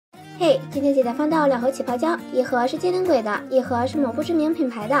嘿，今天姐姐放到2盒起泡胶，一盒是机灵鬼的，一盒是某不知名品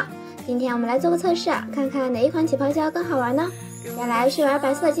牌的。今天我们来做个测试，看看哪一款起泡胶更好玩呢？先来试玩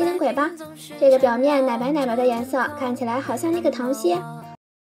白色的机灵鬼吧，这个表面奶白奶白的颜色，看起来好像那个糖蝎。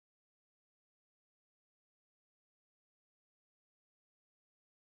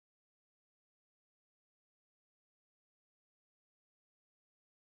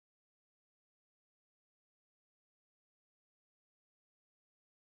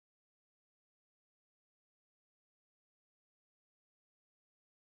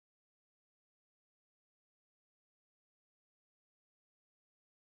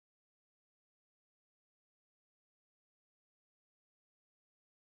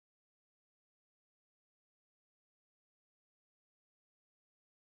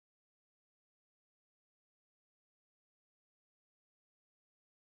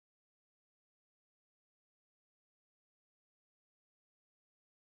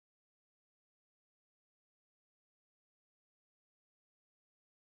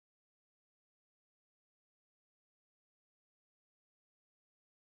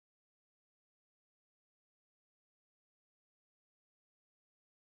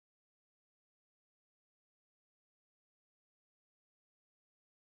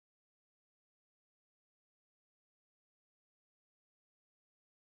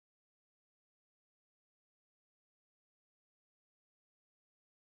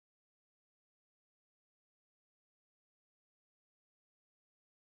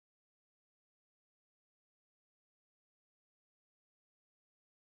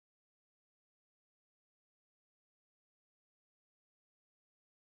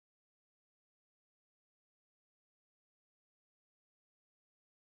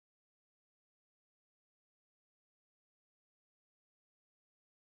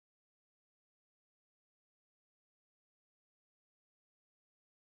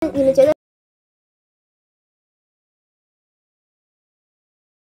你们觉得？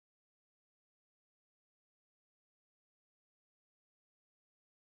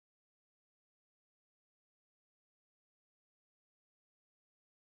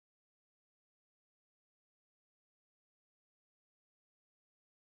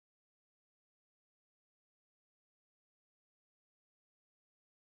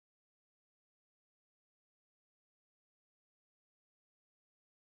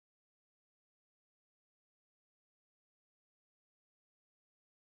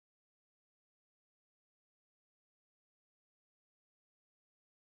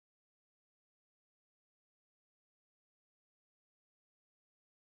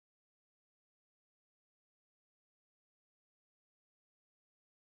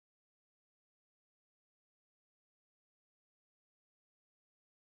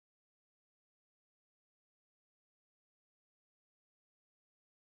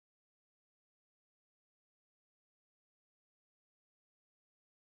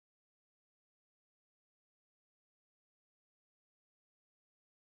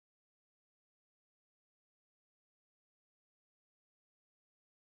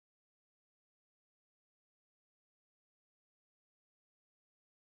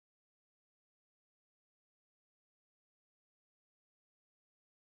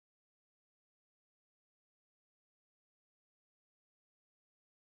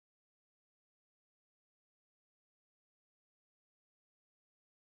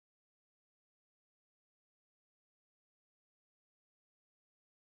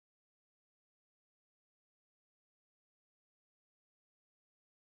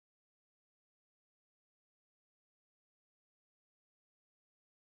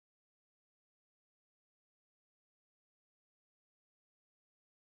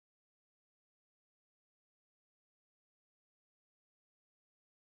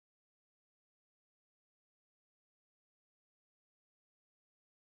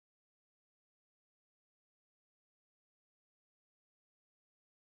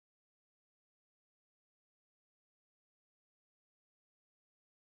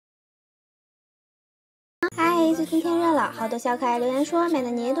嗨，最近天热了，好多小可爱留言说买的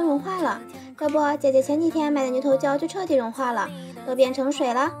泥都融化了。这不，姐姐前几天买的泥头胶就彻底融化了，都变成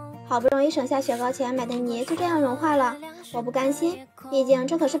水了。好不容易省下雪糕钱买的泥就这样融化了，我不甘心，毕竟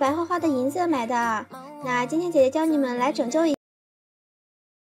这可是白花花的银子买的。那今天姐姐教你们来拯救一下。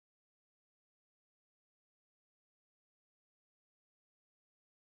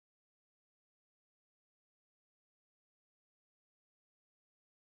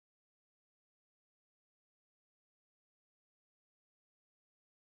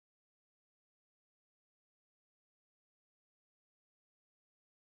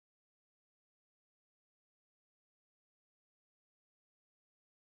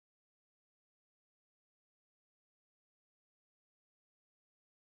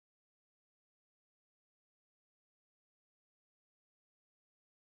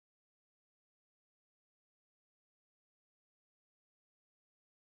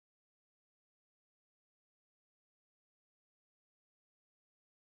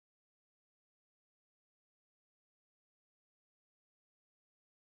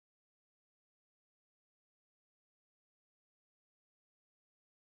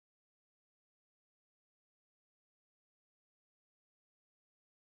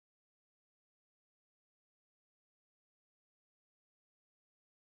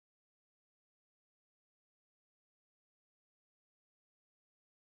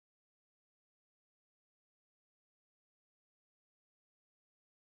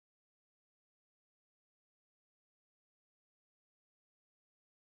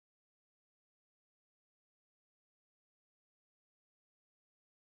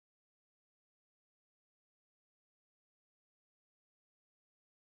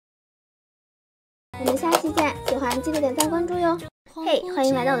我们下期见，喜欢记得点赞关注哟。嘿，欢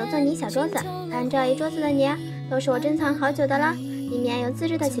迎来到我的做泥小桌子，看这一桌子的泥都是我珍藏好久的了，里面有自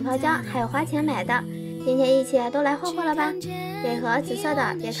制的起泡胶，还有花钱买的。今天一起都来霍霍了吧。这盒紫色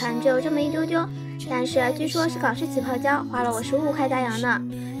的，别看只有这么一丢丢，但是据说是港式起泡胶，花了我15块大洋呢，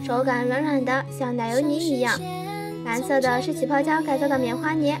手感软软的，像奶油泥一样。蓝色的是起泡胶改造的棉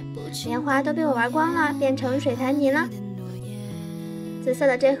花泥，棉花都被我玩光了，变成水潭泥了。紫色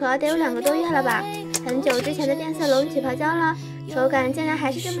的这盒得有2个多月了吧，很久之前的变色龙起泡胶了，手感竟然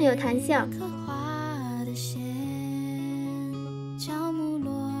还是这么有弹性。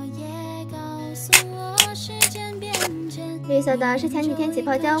绿色的是前几天起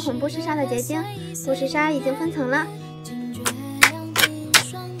泡胶混布石砂的结晶，布石砂已经分层了。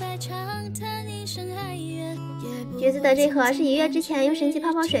橘子的这盒是1月之前用神奇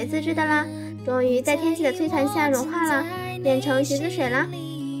泡泡水自制的啦，终于在天气的摧残下融化了，变成橘子水了。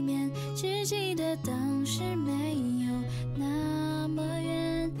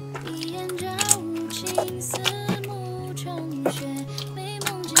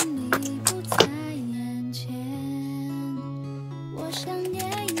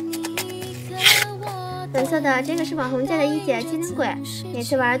粉色的这个是网红界的一姐机灵鬼，每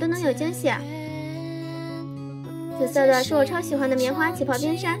次玩都能有惊喜。紫色的是我超喜欢的棉花起泡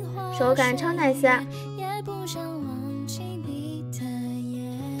冰山，手感超 nice。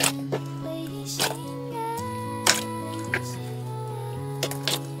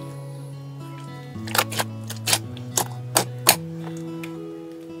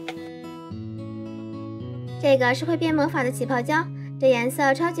这个是会变魔法的起泡胶，这颜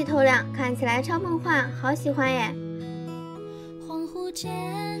色超级透亮，看起来超梦幻，好喜欢耶。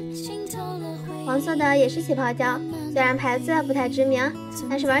黄色的也是起泡胶，虽然牌子不太知名，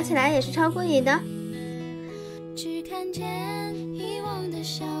但是玩起来也是超过瘾的。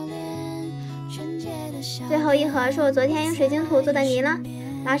最后一盒是我昨天用水晶土做的泥了，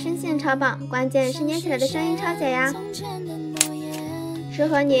拉伸性超棒，关键是捏起来的声音超解呀。10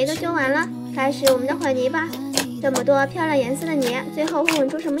盒泥都揪完了，开始我们的混泥吧。这么多漂亮颜色的泥，最后会混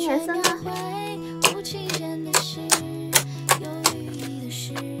出什么颜色呢？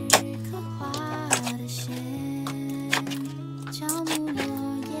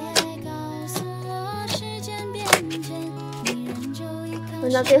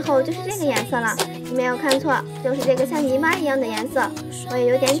混到最后就是这个颜色了，你没有看错，就是这个像泥巴一样的颜色，我也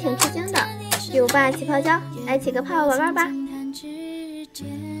有点挺吃惊的。巨无霸起泡胶，来起个泡玩玩吧。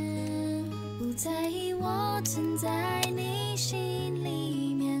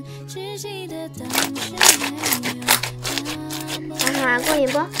哈哈，过瘾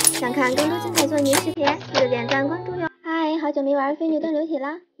不？想看更多精彩做泥视频，记得点赞关注哟。嗨，好久没玩非牛顿流体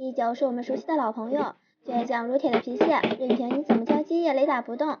了，依旧是我们熟悉的老朋友，倔强如铁的脾气，任凭你怎么敲击也雷打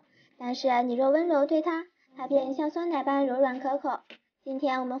不动。但是你若温柔对它，它便像酸奶般柔软可口。今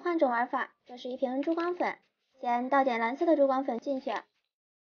天我们换种玩法，这是一瓶珠光粉，先倒点蓝色的珠光粉进去，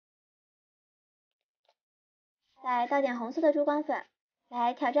再倒点红色的珠光粉，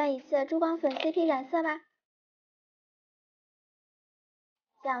来挑战一次珠光粉 CP 染色吧。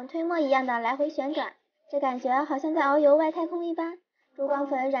像推磨一样的来回旋转，这感觉好像在遨游外太空一般。珠光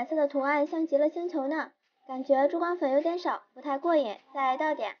粉染色的图案像极了星球呢，感觉珠光粉有点少，不太过瘾，再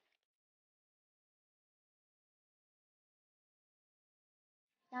倒点。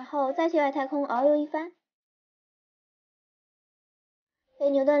然后再去外太空遨游一番。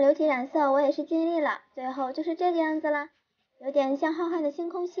非牛顿流体染色我也是尽力了，最后就是这个样子了，有点像浩瀚的星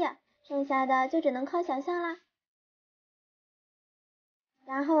空系，剩下的就只能靠想象啦。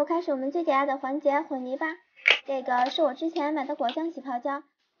然后开始我们最解压的环节，混泥吧。这个是我之前买的果酱起泡胶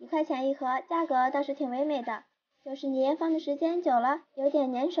，1块钱一盒，价格倒是挺唯美的，就是泥放的时间久了，有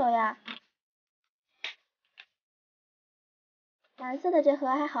点粘手呀。蓝色的这盒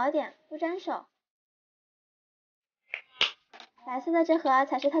还好点，不粘手。白色的这盒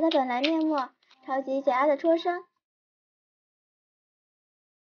才是它的本来面目，超级解压的搓身。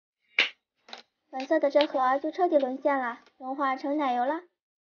粉色的这盒就彻底沦陷了，融化成奶油了。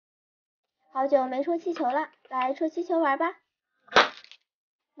好久没戳气球了，来戳气球玩吧。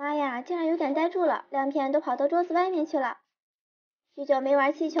妈呀，竟然有点呆住了，亮片都跑到桌子外面去了。许久没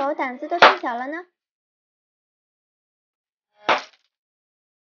玩气球，胆子都变小了呢。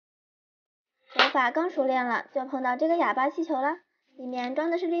手法刚熟练了，就碰到这个哑巴气球了，里面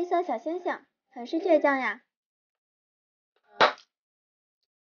装的是绿色小星星，很是倔强呀。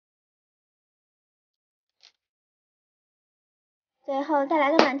最后再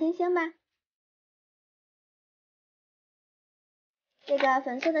来个满天星吧。这个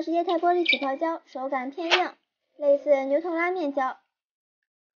粉色的是液态玻璃起泡胶，手感偏硬，类似牛头拉面胶。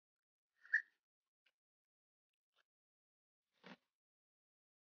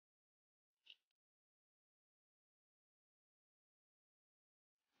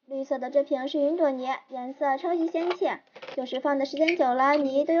绿色的这瓶是云朵泥，颜色超级鲜气，就是放的时间久了，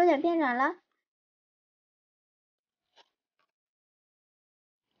泥都有点变软了。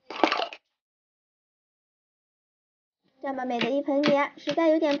这么美的一盆泥，实在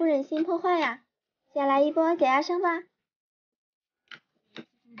有点不忍心破坏呀。先来一波解压声吧。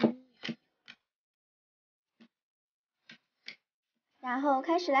然后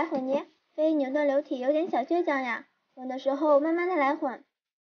开始来混泥，非牛顿流体有点小倔强呀，混的时候慢慢的来混。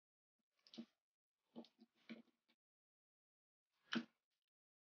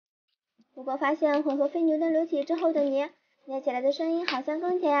不过发现混合非牛顿流体之后的泥，捏起来的声音好像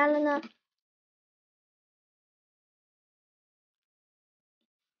更解压了呢。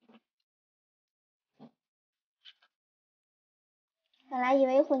本来以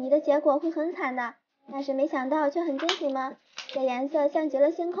为混泥的结果会很惨的，但是没想到却很惊喜嘛。这颜色像极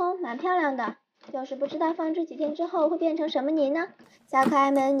了星空，蛮漂亮的，就是不知道放置几天之后会变成什么泥呢？小可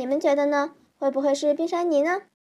爱们，你们觉得呢？会不会是冰山泥呢？